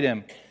crucified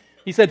him.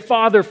 He said,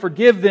 "Father,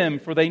 forgive them,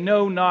 for they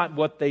know not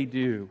what they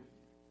do."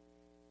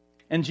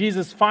 And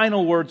Jesus'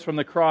 final words from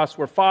the cross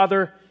were,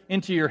 "Father,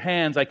 into your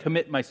hands I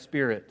commit my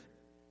spirit."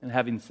 And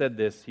having said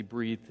this, he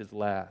breathed his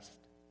last.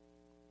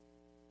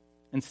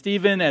 And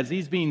Stephen, as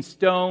he's being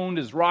stoned,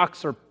 as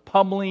rocks are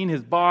pummeling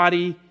his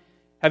body,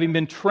 having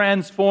been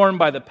transformed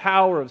by the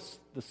power of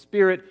the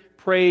Spirit,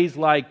 prays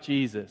like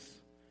Jesus.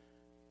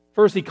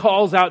 First, he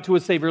calls out to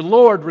his Savior,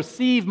 "Lord,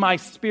 receive my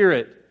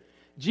spirit."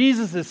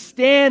 Jesus is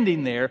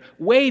standing there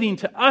waiting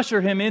to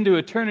usher him into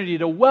eternity,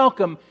 to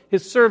welcome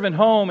his servant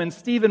home, and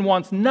Stephen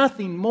wants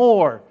nothing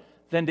more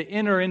than to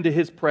enter into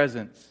his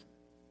presence.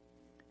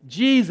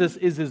 Jesus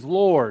is his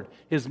Lord,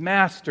 his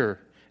Master.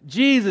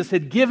 Jesus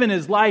had given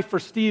his life for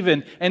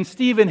Stephen, and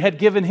Stephen had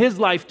given his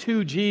life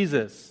to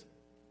Jesus.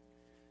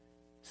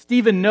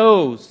 Stephen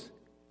knows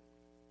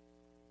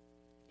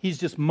he's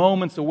just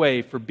moments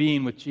away from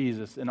being with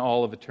Jesus in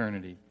all of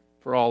eternity,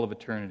 for all of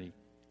eternity.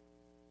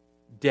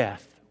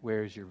 Death,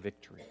 where is your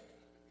victory?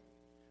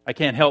 I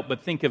can't help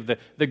but think of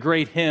the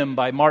great hymn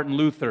by Martin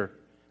Luther,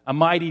 "A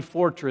Mighty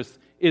Fortress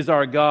is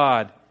Our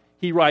God."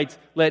 He writes,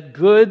 "Let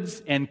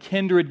goods and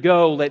kindred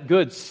go." Let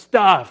goods,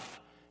 stuff,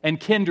 and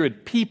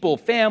kindred, people,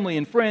 family,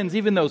 and friends,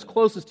 even those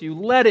closest to you,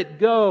 let it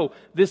go.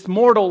 This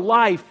mortal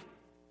life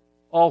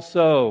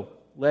also,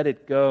 let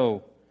it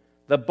go.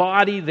 The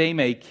body they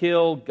may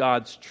kill,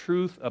 God's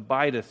truth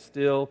abideth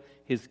still.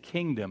 His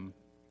kingdom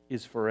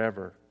is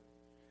forever.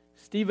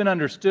 Stephen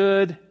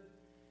understood,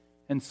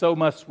 and so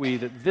must we,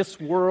 that this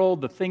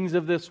world, the things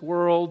of this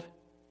world,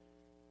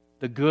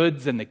 the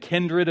goods and the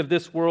kindred of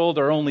this world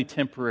are only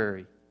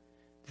temporary.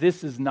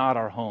 This is not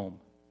our home.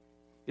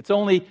 It's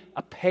only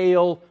a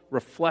pale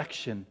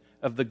reflection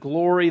of the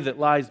glory that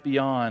lies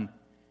beyond.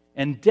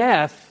 And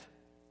death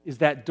is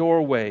that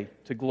doorway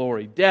to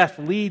glory. Death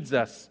leads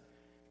us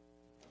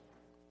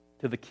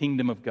to the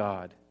kingdom of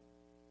God.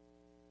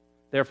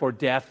 Therefore,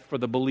 death for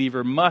the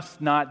believer must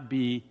not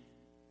be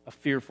a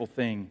fearful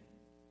thing.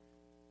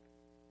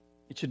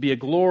 It should be a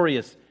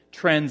glorious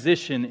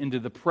transition into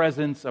the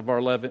presence of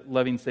our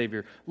loving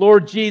Savior.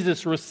 "Lord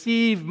Jesus,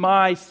 receive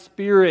my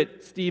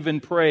spirit," Stephen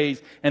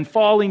prays, and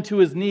falling to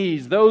his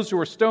knees. Those who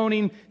are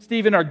stoning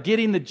Stephen are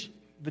getting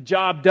the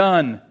job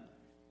done.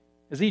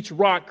 As each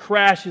rock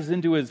crashes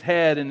into his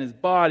head and his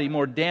body,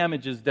 more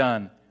damage is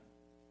done.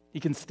 He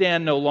can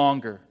stand no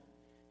longer.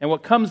 And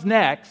what comes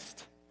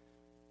next,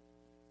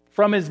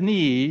 from his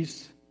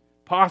knees,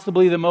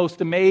 possibly the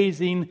most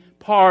amazing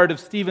part of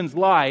Stephen's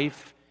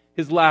life,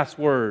 his last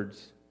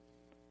words.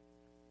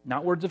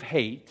 Not words of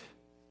hate,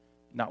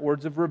 not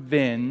words of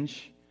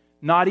revenge,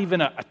 not even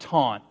a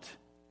taunt.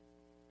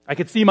 I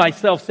could see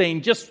myself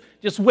saying, just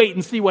wait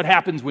and see what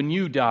happens when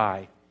you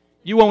die.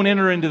 You won't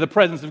enter into the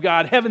presence of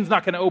God. Heaven's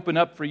not going to open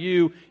up for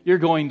you. You're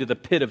going to the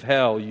pit of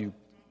hell, you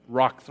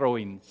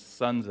rock-throwing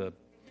sons of...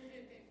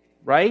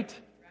 Right?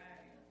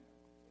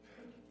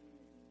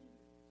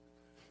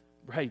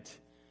 Right.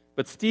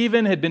 But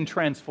Stephen had been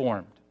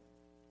transformed.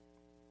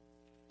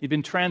 He'd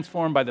been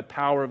transformed by the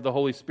power of the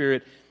Holy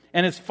Spirit.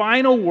 And his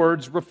final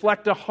words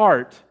reflect a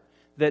heart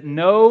that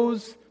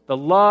knows the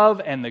love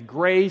and the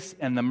grace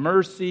and the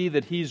mercy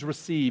that he's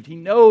received. He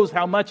knows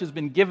how much has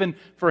been given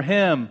for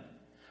him.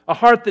 A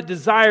heart that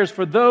desires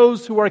for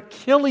those who are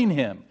killing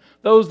him,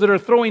 those that are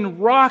throwing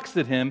rocks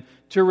at him,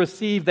 to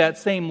receive that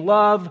same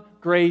love,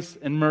 grace,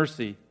 and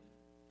mercy.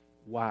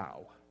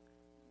 Wow.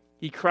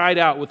 He cried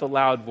out with a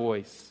loud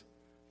voice,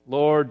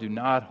 "Lord, do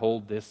not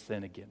hold this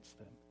sin against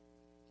them.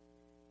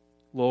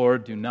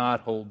 Lord, do not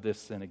hold this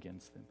sin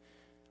against them.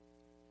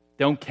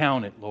 Don't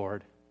count it,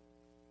 Lord.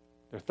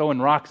 They're throwing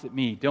rocks at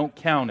me. Don't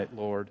count it,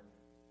 Lord.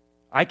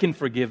 I can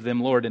forgive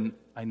them, Lord, and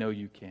I know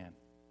you can."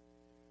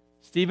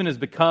 Stephen has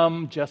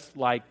become just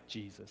like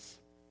Jesus.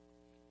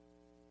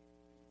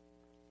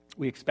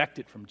 We expect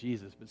it from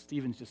Jesus, but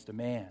Stephen's just a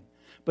man.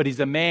 But he's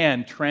a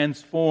man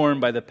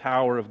transformed by the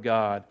power of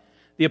God.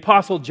 The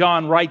Apostle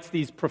John writes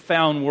these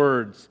profound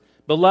words,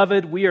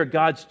 "Beloved, we are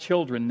God's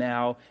children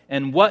now,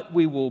 and what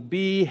we will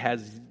be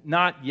has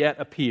not yet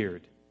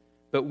appeared.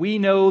 But we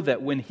know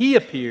that when He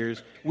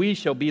appears, we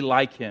shall be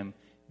like Him,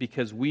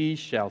 because we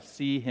shall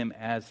see Him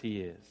as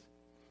He is."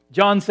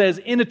 John says,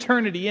 in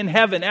eternity, in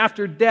heaven,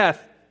 after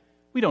death,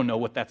 we don't know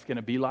what that's going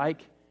to be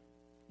like.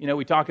 You know,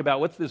 we talk about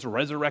what's this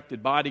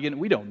resurrected body going to...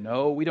 We don't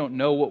know. We don't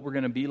know what we're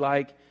going to be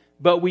like.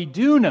 But we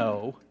do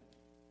know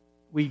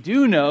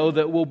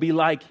that we'll be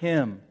like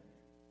Him.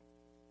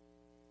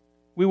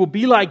 We will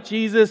be like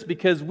Jesus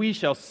because we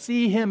shall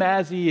see Him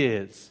as He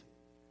is.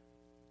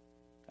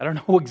 I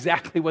don't know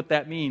exactly what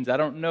that means. I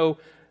don't know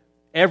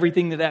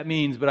everything that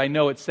means, but I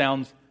know it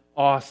sounds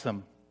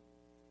awesome.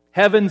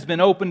 Heaven's been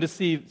opened to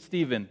see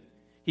Stephen.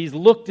 He's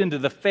looked into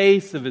the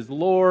face of his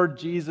Lord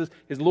Jesus,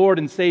 his Lord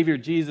and Savior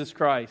Jesus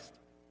Christ.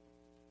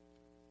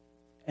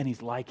 And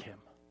he's like Him.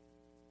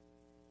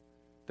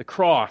 The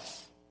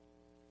cross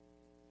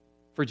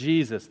for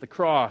Jesus, the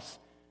cross,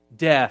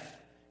 death,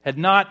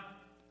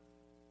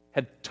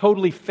 had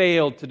totally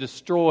failed to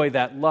destroy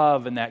that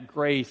love and that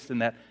grace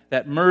and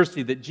that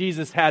mercy that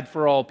Jesus had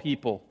for all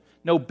people.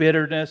 No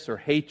bitterness or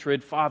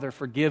hatred. Father,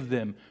 forgive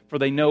them, for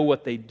they know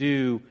what they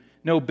do.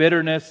 No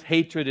bitterness,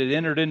 hatred had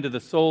entered into the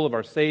soul of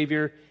our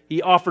Savior.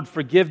 He offered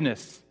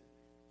forgiveness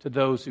to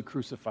those who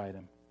crucified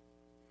Him.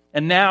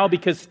 And now,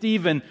 because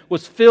Stephen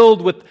was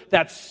filled with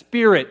that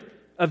Spirit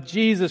of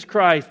Jesus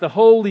Christ, the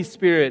Holy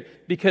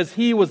Spirit, because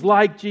he was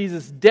like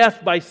Jesus,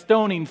 death by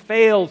stoning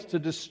fails to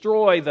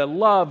destroy the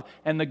love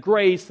and the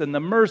grace and the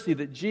mercy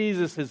that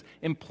Jesus has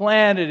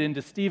implanted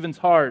into Stephen's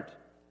heart.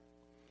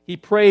 He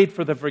prayed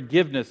for the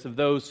forgiveness of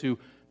those who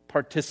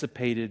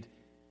participated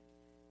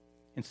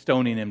in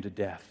stoning him to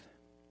death.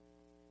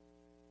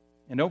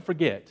 And don't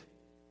forget,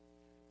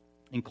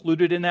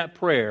 included in that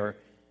prayer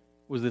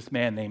was this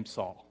man named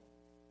Saul,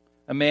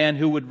 a man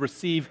who would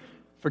receive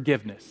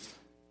forgiveness.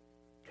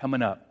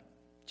 Coming up,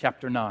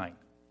 chapter 9,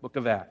 book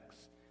of Acts.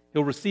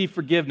 He'll receive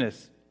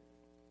forgiveness,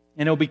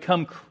 and he'll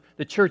become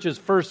the church's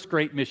first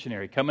great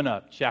missionary. Coming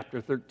up,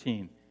 chapter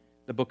 13,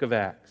 the book of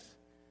Acts.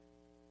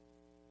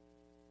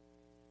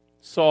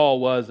 Saul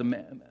was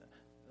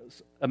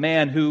a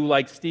man who,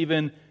 like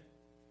Stephen,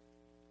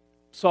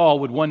 Saul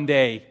would one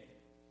day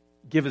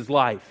give his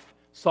life.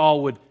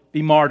 Saul would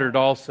be martyred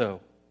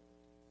also.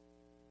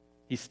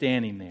 He's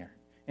standing there,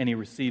 and he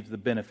receives the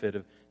benefit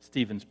of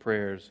Stephen's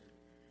prayers.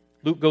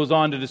 Luke goes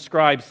on to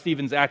describe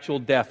Stephen's actual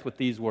death with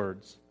these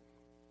words.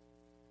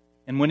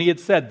 And when he had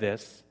said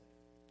this,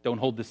 don't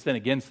hold this sin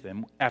against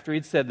him, after he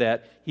had said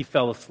that, he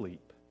fell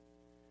asleep.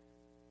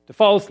 To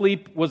fall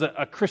asleep was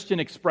a Christian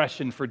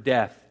expression for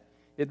death.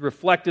 It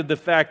reflected the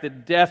fact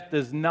that death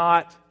does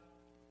not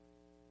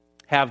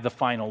have the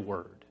final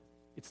word.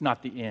 It's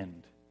not the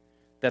end.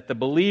 That the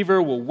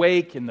believer will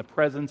wake in the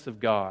presence of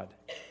God.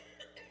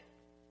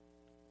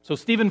 So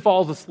Stephen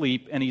falls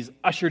asleep and he's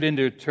ushered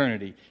into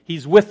eternity.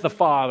 He's with the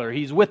Father,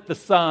 he's with the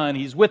Son,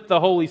 he's with the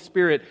Holy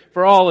Spirit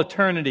for all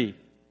eternity.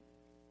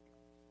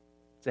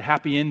 It's a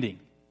happy ending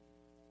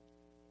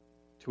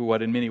to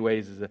what in many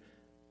ways is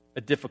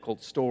a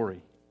difficult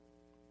story.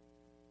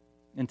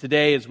 And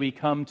today, as we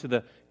come to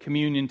the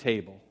communion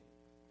table,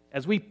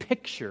 as we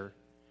picture,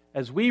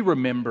 as we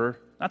remember,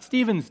 not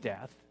Stephen's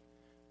death,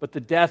 but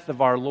the death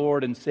of our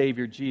Lord and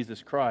Savior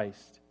Jesus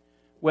Christ,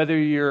 whether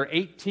you're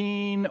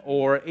 18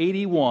 or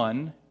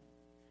 81,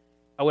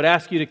 I would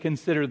ask you to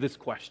consider this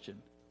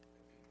question.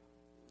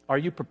 Are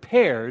you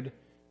prepared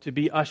to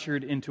be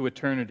ushered into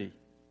eternity?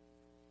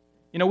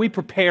 You know, we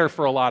prepare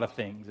for a lot of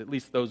things, at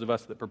least those of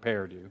us that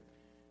prepare do.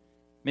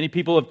 Many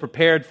people have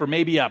prepared for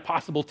maybe a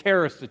possible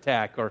terrorist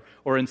attack,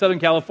 or in Southern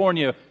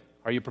California,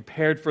 are you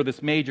prepared for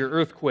this major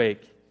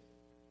earthquake?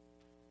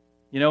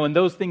 You know, and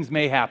those things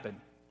may happen,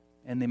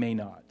 and they may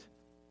not.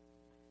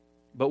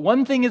 But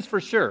one thing is for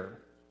sure,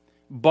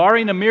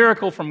 barring a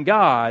miracle from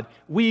God,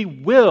 we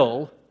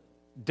will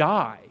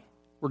die.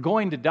 We're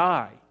going to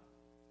die.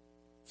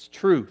 It's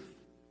truth.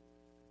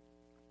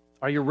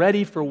 Are you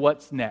ready for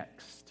what's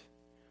next?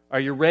 Are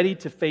you ready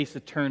to face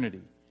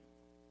eternity?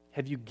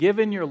 Have you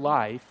given your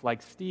life,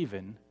 like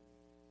Stephen,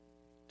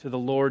 to the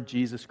Lord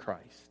Jesus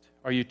Christ?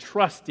 Are you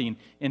trusting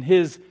in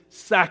His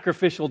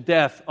sacrificial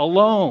death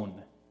alone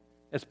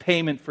as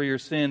payment for your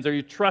sins? Are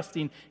you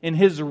trusting in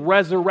His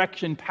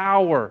resurrection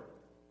power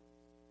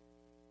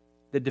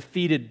that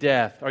defeated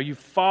death? Are you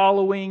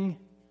following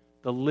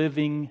the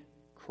living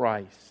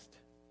Christ?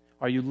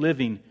 Are you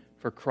living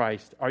for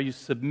Christ? Are you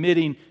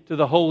submitting to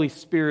the Holy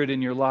Spirit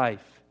in your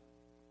life?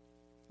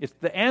 If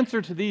the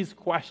answer to these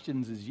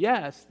questions is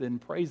yes, then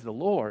praise the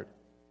Lord.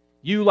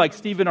 You, like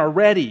Stephen, are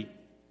ready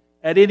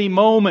at any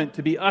moment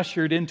to be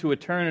ushered into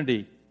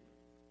eternity.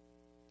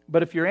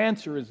 But if your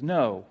answer is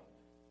no,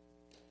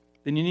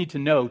 then you need to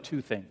know two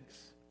things.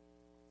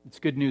 It's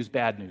good news,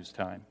 bad news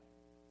time.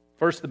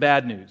 First, the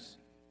bad news.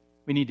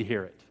 We need to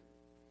hear it.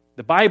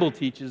 The Bible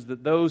teaches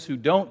that those who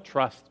don't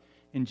trust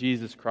in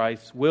Jesus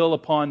Christ will,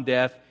 upon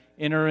death,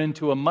 enter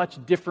into a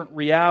much different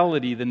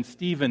reality than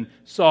Stephen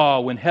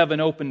saw when heaven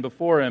opened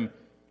before him.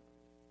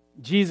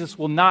 Jesus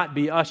will not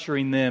be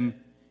ushering them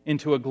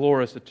into a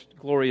glorious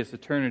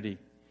eternity.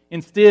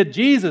 Instead,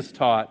 Jesus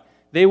taught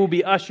they will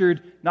be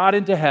ushered not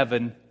into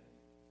heaven,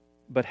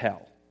 but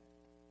hell.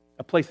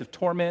 A place of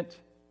torment,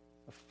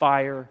 of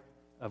fire,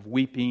 of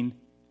weeping,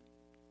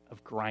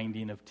 of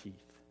grinding of teeth.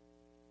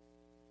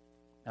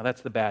 Now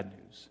that's the bad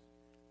news.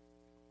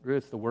 Really,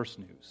 it's the worst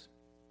news.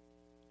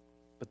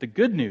 But the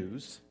good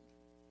news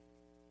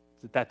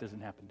is that doesn't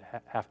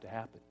have to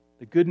happen.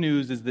 The good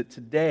news is that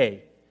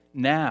today,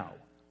 now,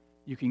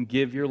 you can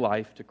give your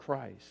life to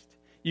Christ.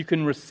 You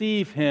can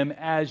receive Him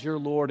as your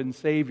Lord and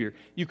Savior.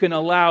 You can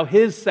allow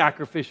His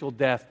sacrificial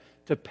death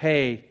to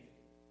pay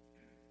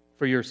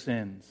for your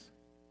sins.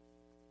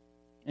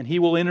 And He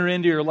will enter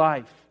into your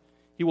life.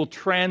 He will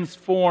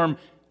transform.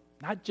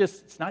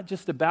 It's not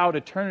just about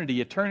eternity.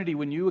 Eternity,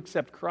 when you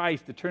accept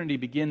Christ, eternity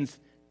begins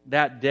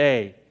that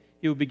day.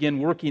 He will begin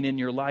working in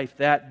your life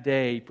that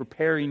day,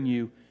 preparing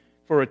you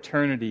for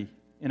eternity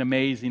in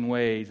amazing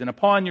ways. And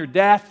upon your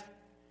death,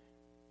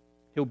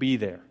 He'll be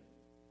there.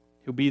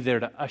 He'll be there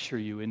to usher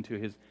you into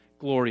His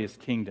glorious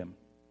kingdom.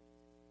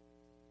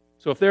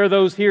 So if there are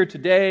those here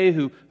today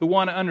who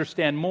want to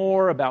understand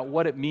more about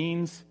what it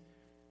means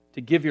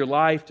to give your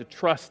life, to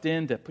trust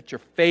in, to put your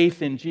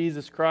faith in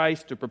Jesus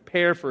Christ, to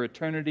prepare for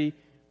eternity,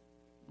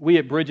 we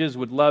at Bridges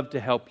would love to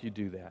help you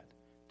do that.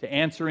 To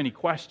answer any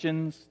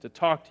questions, to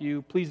talk to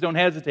you, please don't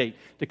hesitate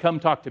to come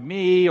talk to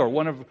me or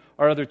one of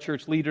our other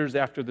church leaders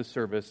after the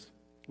service.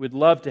 We'd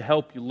love to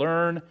help you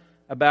learn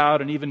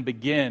about and even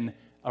begin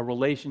a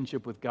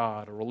relationship with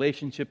God, a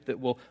relationship that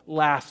will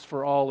last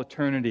for all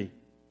eternity.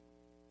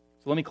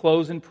 So let me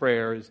close in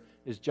prayer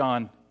as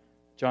John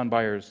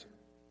Byers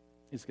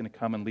is going to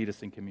come and lead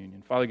us in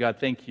communion. Father God,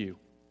 thank you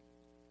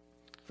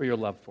for your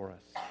love for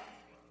us.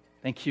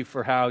 Thank you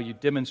for how you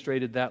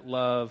demonstrated that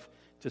love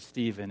to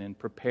Stephen and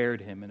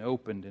prepared him and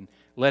opened and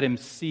let him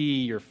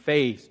see your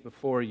face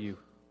before he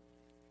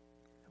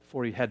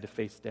had to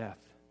face death.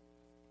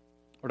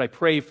 Lord, I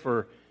pray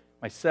for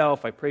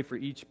myself, I pray for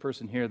each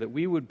person here that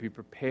we would be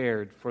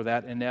prepared for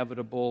that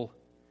inevitable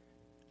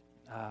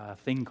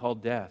thing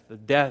called death.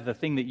 The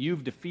thing that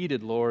you've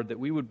defeated, Lord, that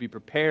we would be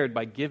prepared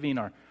by giving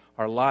our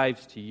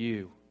lives to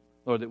you.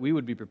 Lord, that we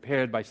would be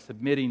prepared by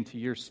submitting to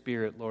your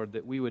Spirit, Lord,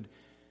 that we would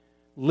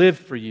live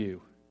for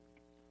you,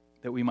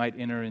 that we might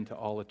enter into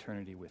all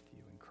eternity with you.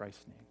 In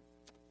Christ's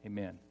name,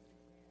 amen.